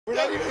We're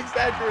not even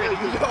exaggerating.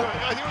 I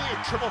think we're like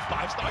a triple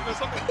 5-stock or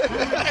something.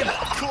 And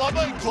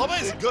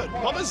Clubba is good.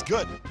 Clubba's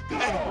good.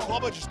 And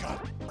Clubba just got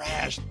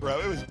thrashed,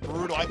 bro. It was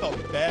brutal. I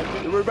felt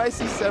bad. Dude, we're about to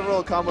see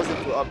several combos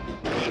into up.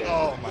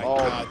 Oh my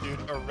god,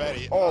 dude.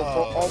 Already.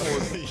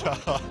 Almost. Yeah.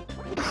 Up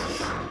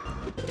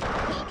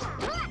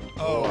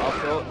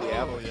tilt.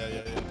 Yeah. Oh, yeah.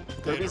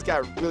 Kirby's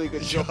got really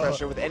good shield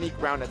pressure with any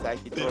ground attack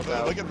he throws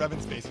out. Look at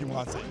Revan's face. He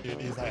wants it, dude.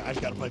 He's like, I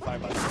just gotta play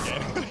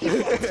Fireblaster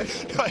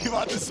again. He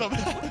wants it so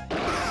bad.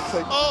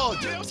 Like, oh,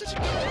 dude, that was such a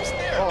good first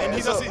there. And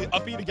he's also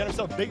up B to get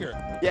himself bigger.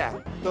 Yeah.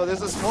 So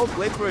there's a small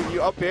glitch where if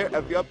you up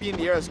B in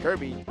the air as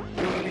Kirby, you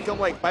become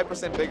like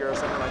 5% bigger or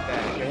something like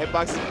that. And your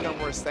hitboxes become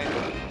more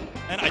standard.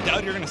 And I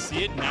doubt you're gonna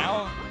see it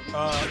now.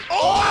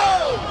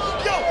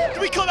 Yo,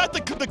 we call that the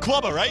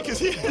Clubba, right? Because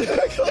he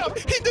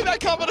did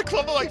that combo to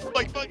Clubba like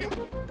freaking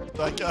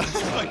 5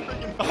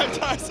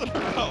 times in a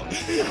row.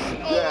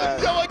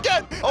 Yo,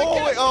 again.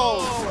 Wait,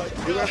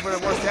 you went for the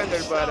more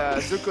standard, but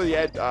Zuko the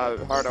Ed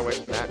hard away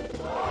from that.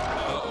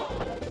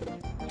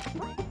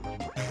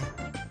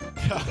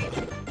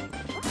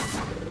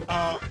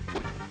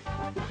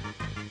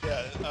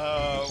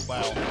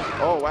 Wow.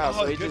 Oh, wow.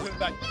 So he just went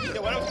back.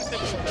 Yeah, what I was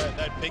going to say was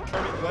that big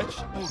Kirby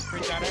glitch. Oh,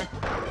 great down air.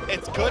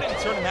 It's good in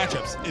certain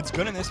matchups. It's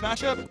good in this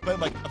matchup, but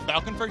like a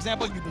Falcon, for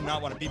example, you do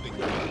not want to beat big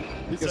Kirby.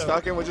 Because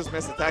Falcon will just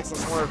miss attacks on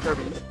smaller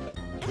Kirby's.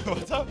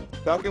 What's up?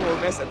 Falcon will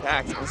miss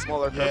attacks on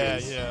smaller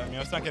Kirby's. Yeah. I mean,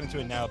 let's not get into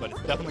it now, but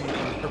it's definitely in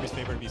Kirby's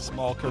favor to be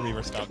small Kirby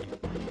versus Falcon.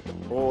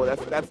 Oh,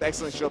 that's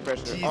excellent shield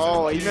pressure. Jesus,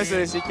 he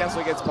misses it. He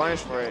cancel gets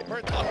punished for it.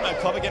 We're talking about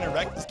Clubba getting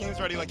wrecked. This game's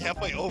already like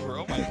halfway over.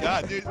 Oh my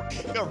god, dude.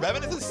 Yo,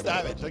 Revan is a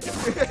savage. Like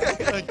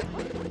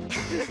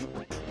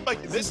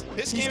this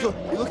game.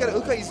 Look at it.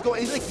 Look at he's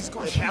going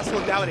castle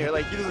down here.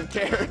 Like he doesn't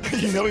care.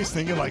 You know he's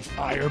thinking like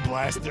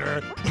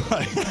Fireblaster,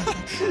 like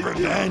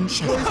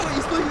revenge.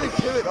 He's still using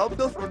pivot up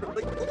tilt for like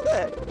look at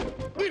that.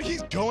 Dude,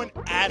 he's going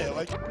at it.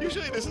 Like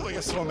usually this is like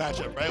a slow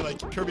matchup, right? Like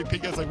Kirby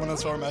Pika is like one of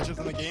the slower matchups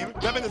in the game.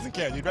 Revan doesn't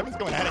care, dude. Revan's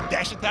going at it.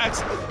 Dash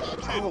attacks.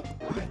 Dude,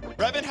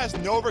 Revan has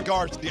no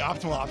regard to the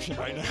optimal option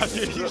right now,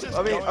 dude. He's just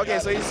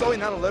so he's slowing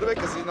down a little bit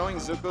because he's knowing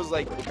Zuko's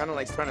like kind of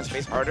like trying to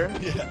space harder.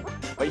 Yeah.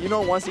 But you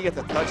know once he gets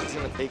a touch, he's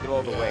gonna take it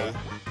all the way.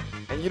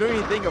 And you don't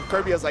even think of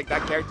Kirby as like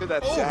that character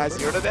that has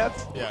 0 to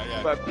death.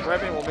 Yeah. But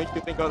Revan will make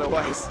you think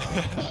otherwise.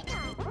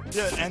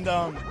 Yeah, and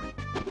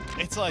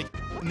it's like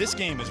in this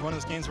game is one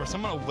of those games where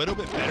someone a little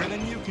bit better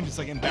than you can just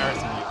like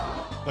embarrass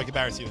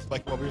you,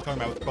 like what we were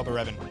talking about with Clubba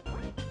Revan.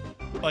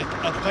 Like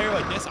a player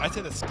like this, I'd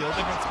say the skill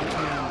difference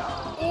between.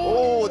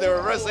 The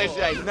reverse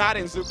HDI not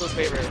in Zuko's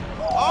favor.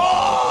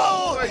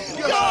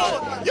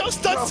 Yo,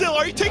 Stunstill,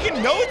 are you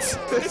taking notes?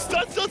 Is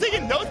Stunstill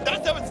taking notes?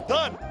 That's how it's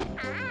done.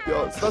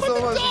 Yo,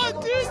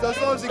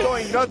 Stunstill's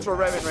going nuts for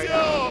Revan right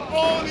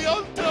now. The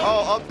up tilt.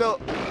 Up tilt.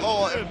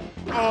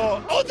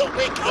 The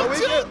weak up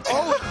tilt.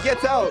 He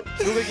gets out.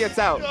 Zuko gets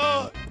out.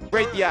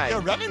 Break the eye.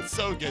 Yo, Revan's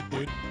so good,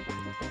 dude.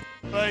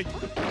 Like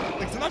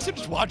sometimes you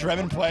just watch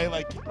Revan play.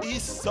 Like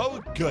he's so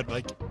good.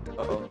 Like,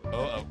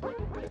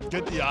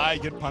 good DI,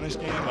 good punish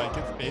game, like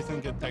good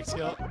spacing, good tech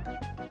skill.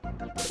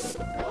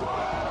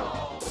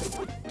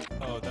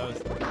 That was.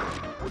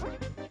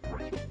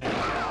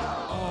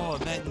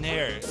 That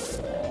nair. He's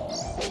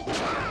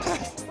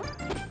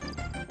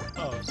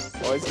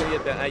gonna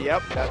get that.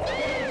 Yep,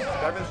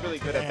 Revan's really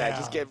good at that.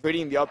 Just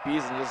hitting the up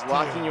Bs and just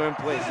locking you in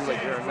place. He's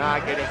like, you're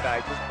not getting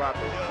back. Just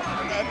properly.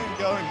 Revan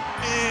going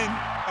in.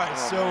 All right,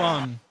 so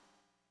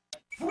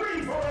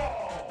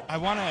I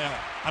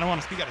don't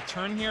want to speak out of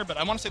turn here, but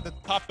I want to say the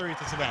top 3 at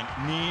this event: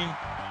 me,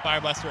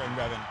 Fireblaster, and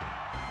Revan.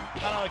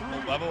 Kind of like the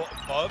level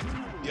above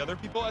the other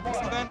people at this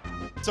event.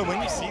 So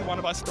when you see one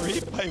of us 3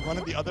 play one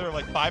of the other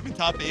like 5 and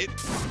top 8,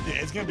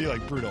 it's gonna be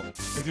like brutal.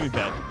 It's gonna be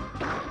bad.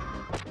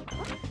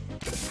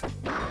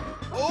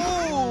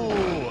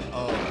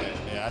 Okay.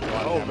 Yeah, that's a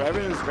lot of damage.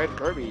 Revan is Red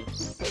Kirby.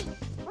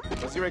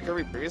 Was he Red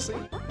Kirby previously?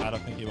 I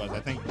don't think he was. I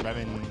think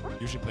Revan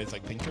usually plays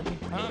like Pink Kirby.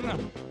 I don't know.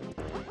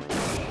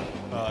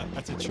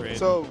 That's a trade.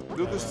 So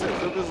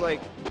Zuko's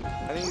like,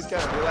 I think he's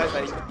kind of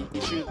realized that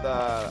he should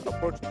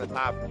approach the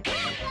top.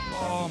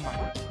 Oh my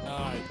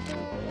god.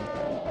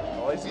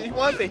 He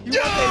wants it. Dude,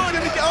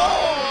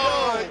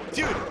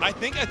 I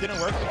think that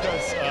didn't work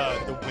because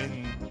the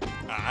wind.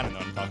 I don't know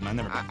what I'm talking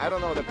about. I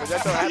don't know. The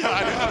projectile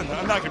happened.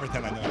 I'm not gonna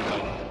pretend I know what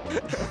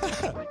I'm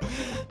talking about.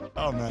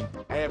 Oh man.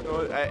 I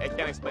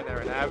can't explain that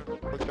right now. I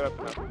haven't looked it up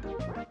enough.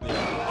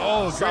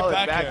 Yeah. Solid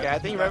great back air. I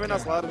think Revan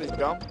has a lot of his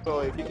jump, so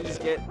if you can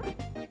just get.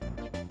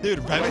 Dude,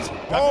 Revan's.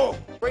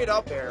 Straight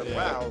up there. Yeah.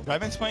 Wow.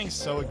 Revan's playing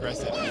so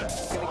aggressive.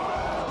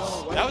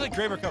 That was a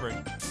great recovery.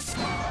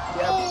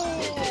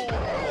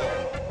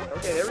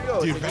 Okay, there we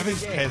go. Dude,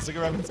 Revan's pissed. Look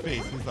at Revan's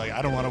face. He's like,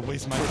 I don't want to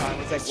waste my time.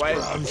 He's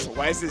like,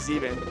 why is this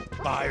even?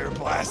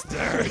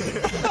 Fireblaster.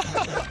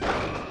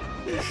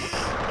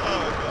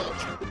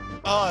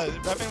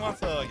 Revan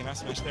wants like an S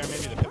smash there,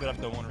 maybe to pivot up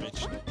to 1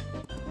 reach.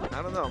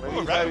 I don't know. Maybe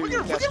look at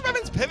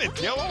Revan's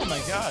pivot, yo! Oh my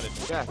god.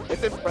 Yeah,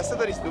 it's impressive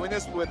that he's doing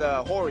this with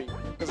Hori,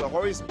 because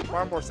Hori's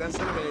far more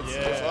sensitive and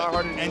it's a lot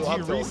harder to do. And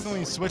he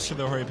recently switched to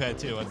the Hori pad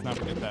too. Let's not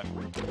forget that.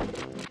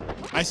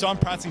 I saw him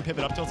practicing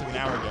pivot up tilts like an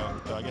hour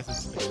ago, so I guess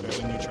it's a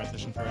fairly new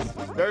transition for him.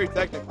 Very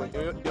technical.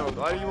 You know, a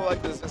lot of people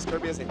like this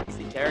Kirby as an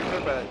easy character,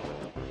 but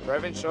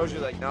Revan shows you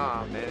like,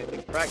 nah, man, it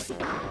takes practice.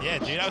 Yeah,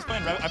 dude, I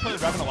played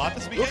Revan a lot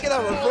this weekend. Look at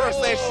that reverse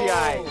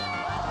SGI.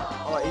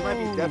 Oh, he might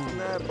be deaf from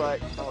that,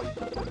 but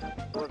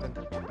more than.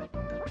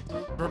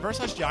 Reverse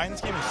SGI in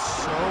this game is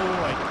so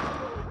like,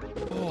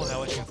 oh, that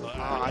was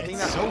I think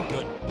that's so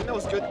good. I think that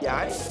was good,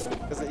 guys,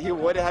 because he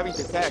avoided having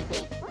to tech.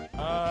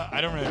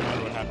 I don't really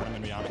remember what happened. I'm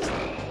gonna be honest.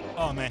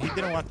 Oh man, he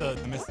didn't want the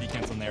Misty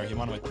cancel in there. He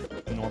wanted like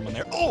the normal in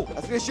there. Oh,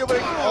 that's gonna shield,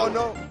 but oh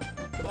no.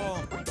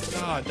 Oh my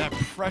god, that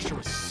pressure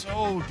was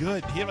so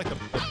good. He had like the.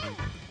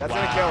 That's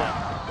gonna kill him.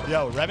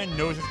 Yo, Revan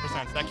knows his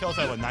percent. That kills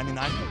at what,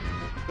 99?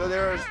 So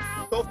there's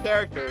 12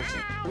 characters,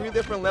 3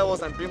 different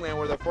levels on Dreamland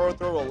where the forward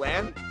throw will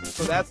land.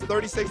 So that's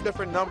 36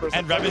 different numbers.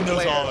 And Revan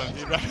knows all of them,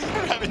 dude.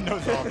 Revan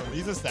knows all of them.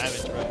 He's a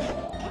savage, bro.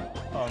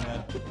 Oh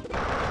man.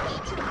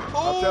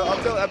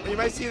 Up till, you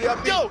might see the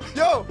up. Yo!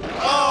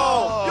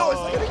 Oh! Yo,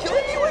 it's gonna kill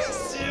anyways!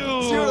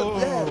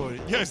 Dude!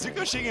 Yo,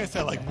 Zuko shaking his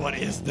head like, what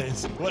is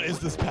this? What is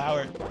this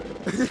power?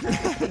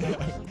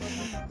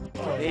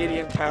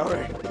 Canadian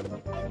power.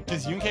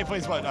 Because UNK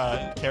plays what,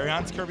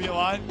 Carry-On's Kirby a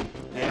lot?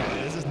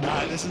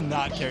 And this is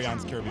not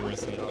Carry-On's Kirby we're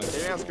seeing.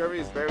 Carry-On's Kirby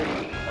is a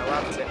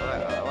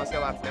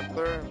lot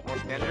simpler, more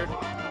standard.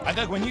 I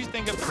think when you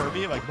think of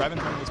Kirby, like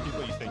Revan's one of those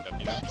people you think of,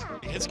 you know?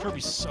 His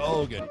Kirby's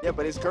so good. Yeah,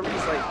 but his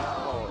Kirby's like,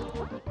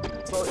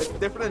 so it's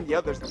different than the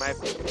others in my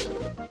opinion.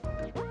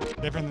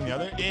 Different than the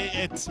other?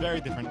 It's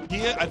very different.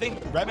 I think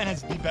Revan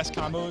has the best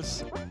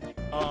combos,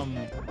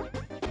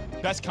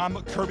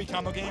 Kirby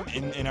combo game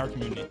in our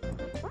community.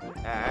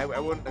 I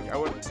wouldn't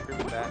disagree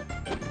with that.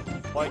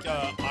 Like,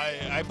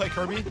 I play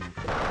Kirby,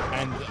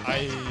 and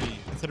I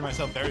consider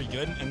myself very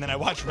good, and then I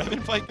watch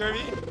Revan play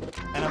Kirby,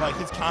 and I'm like,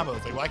 his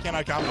combos, like, why can't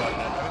I combo like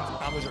that? Revan's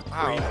combos are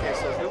crazy. Okay,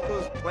 so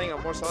Zuko's playing a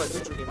more solid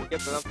neutral game. He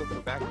gets enough to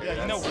the back. Yeah,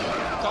 you know,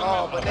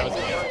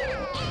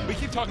 we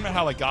keep talking about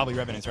how, like, gobbly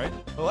Revan is, right?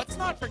 But let's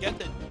not forget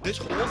that this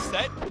whole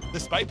set,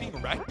 despite being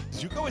wrecked,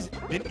 Zuko has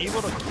been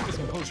able to keep his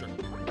composure.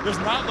 There's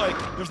not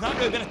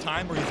really been a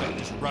time where he's like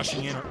just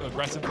rushing in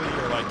aggressively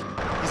or like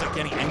he's like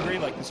getting angry.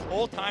 Like this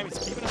whole time he's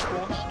keeping us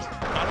cool.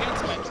 Not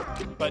against men,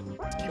 but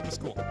he's keeping us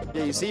cool.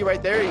 Yeah, you see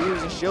right there, he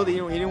was a shield. He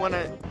didn't do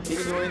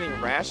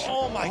anything rash.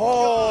 Oh my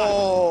god!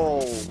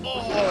 Oh,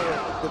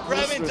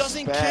 Revan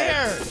doesn't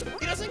care.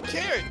 He doesn't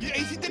care. He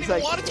didn't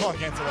even want to talk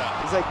cancel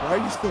that. He's like, why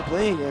are you still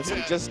playing? It's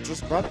like, just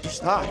drop your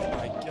stock. Oh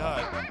my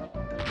god.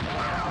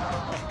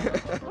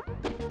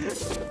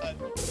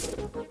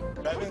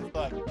 Revan's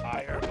like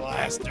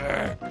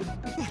Fireblaster.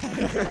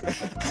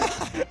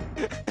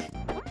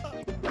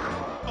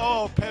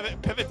 Oh,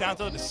 pivot down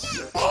to the.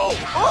 Oh!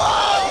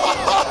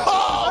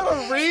 A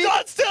read?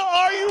 God, still,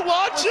 are you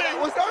watching?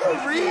 Was that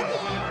a read?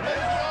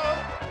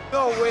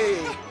 No way.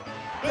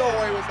 No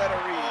way was that a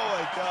Oh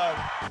read. my god.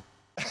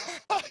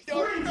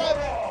 Yo,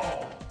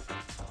 Revan.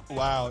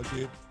 Wow,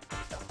 dude.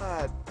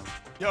 God.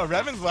 Yo,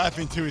 Revan's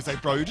laughing too. He's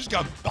like, bro, you just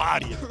got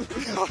bodied.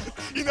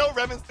 You know,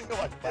 Revan's thinking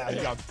like, wow,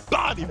 you got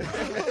bodied.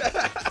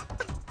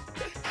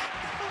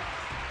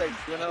 Like,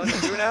 you wanna let me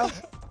through now?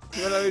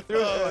 You wanna let me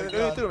through? Oh, let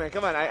me through, man.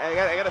 Come on, I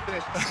gotta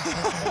finish.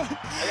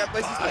 I got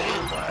places to be.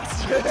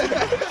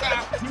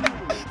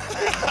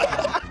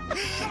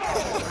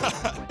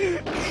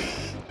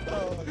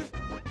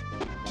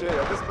 Shit, I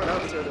just put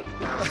out to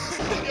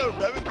Yo,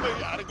 Revan's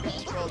playing out of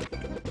control.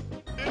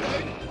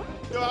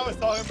 Dude, I was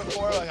talking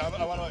before, like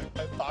I want to like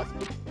play boxing.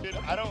 Dude,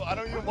 I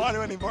don't even want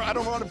to anymore. I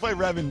don't want to play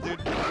Revan, dude.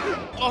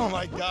 Oh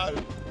my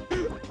god.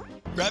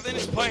 Revan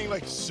is playing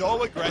like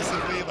so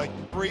aggressively, like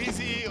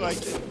crazy, like.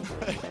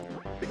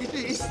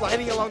 He's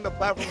sliding along the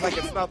platform like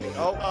it's nothing.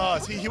 Oh.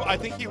 See, I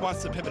think he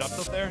wants to pivot up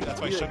tilt there.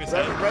 That's why he shook his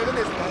head.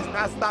 Revan has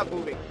not stopped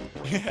moving.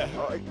 Yeah.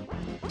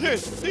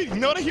 Dude, you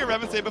know what I hear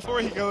Revan say before?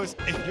 He goes,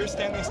 if you're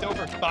standing still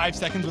for 5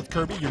 seconds with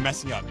Kirby, you're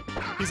messing up.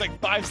 He's like,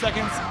 5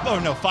 seconds? Oh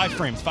no, 5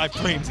 frames,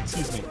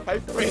 excuse me.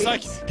 5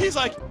 frames. He's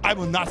like, I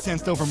will not stand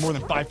still for more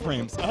than 5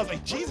 frames. I was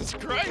like, Jesus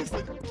Christ,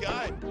 this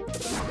guy.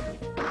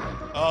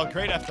 Oh,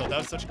 great F tilt. That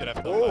was such a good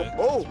F tilt.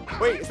 Oh,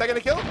 wait, is that gonna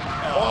kill?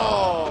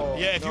 Oh.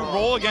 Yeah, if you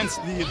roll against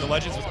the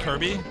ledges with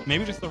Kirby,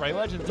 maybe just the right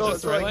ledge.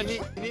 Just the right ledge.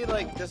 You need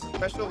like this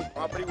special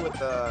property with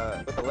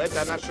the ledge.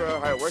 I'm not sure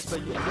how it works, but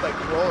you can like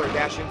roll or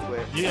dash into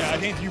it. Yeah, I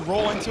think if you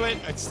roll into it,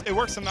 it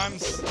works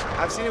sometimes.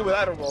 I've seen it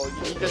without a roll.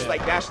 You just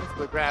like dash into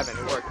the grab and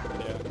it works.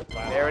 Yeah.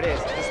 Wow. There it is.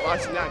 It just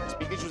locks you down.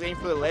 Because Pikachu's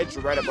aiming for the ledge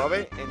right above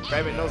it, and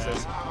Revan knows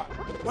this.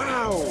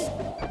 Wow.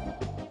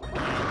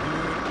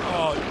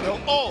 Oh, no.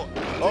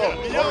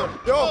 Okay,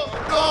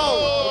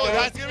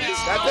 that's gonna be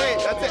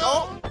That's it.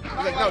 Oh.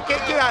 He's like, no,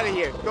 get out of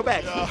here. Go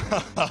back. Oh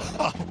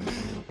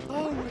my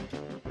god.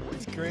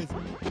 It's crazy.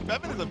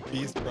 Revan is a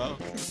beast, bro.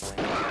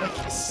 Like,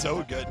 he's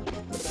so good.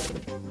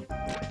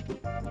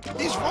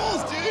 These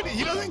rolls, dude,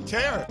 he doesn't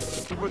care.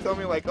 People tell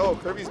me like, oh,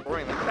 Kirby's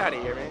boring. Like, get out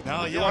of here, man.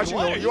 No, you're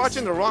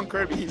watching the wrong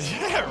Kirby's.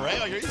 Yeah, right?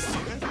 Like, are you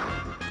serious?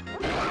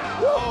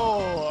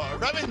 Oh,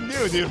 Revan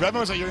knew, dude.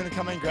 Revan was like, you're gonna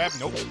come in and grab.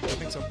 Nope, I don't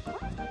think so.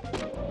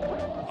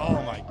 Oh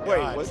my Wait,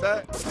 God. what's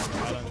that? I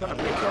don't Trying to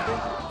know. make something?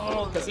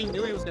 Oh, because he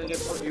knew he was gonna get.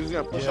 He was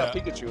gonna push out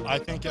Pikachu. I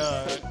think.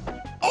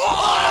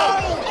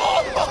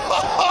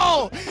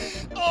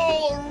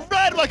 Oh,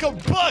 red like a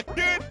book,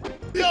 dude.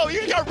 Yo,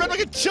 you got red like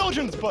a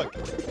children's book.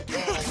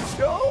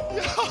 No.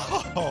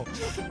 Yo,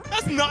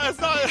 that's not. That's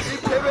not.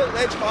 Pivot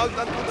Ledgehog.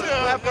 That's the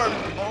platform.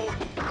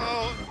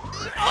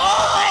 Oh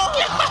my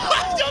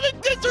God! Yo, the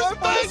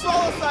disrespect.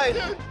 Swallow side.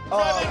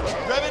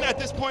 Revan at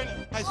this point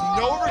has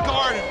no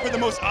regard for the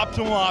most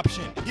optimal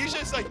option. He's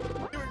just like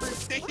doing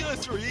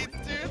ridiculous reads,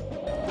 dude.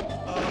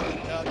 Oh my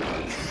God.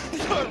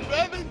 Yo,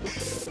 Revan.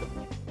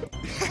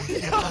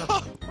 Yo.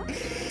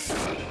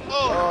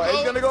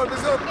 He's gonna go.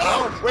 He's gonna.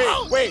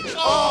 Oh, wait.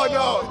 Oh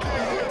no.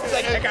 He's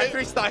like, I got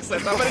 3 stocks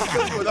left. I'm gonna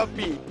kill you with up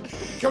B.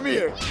 Come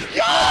here.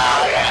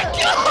 Yeah,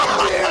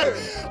 Come here.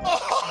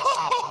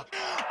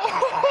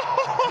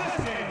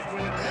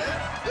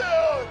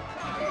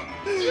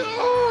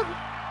 Dude.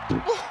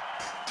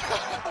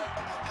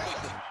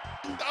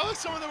 That was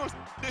some of the most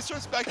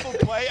disrespectful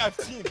play I've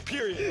seen,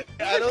 period.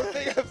 I don't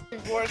think I've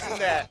seen worse than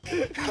that.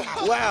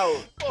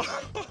 Wow.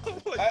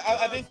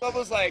 I think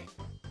Bubba's like,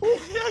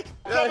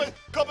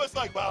 Cubba's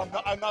like, wow,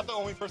 I'm not the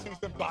only person who's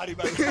been bodied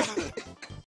by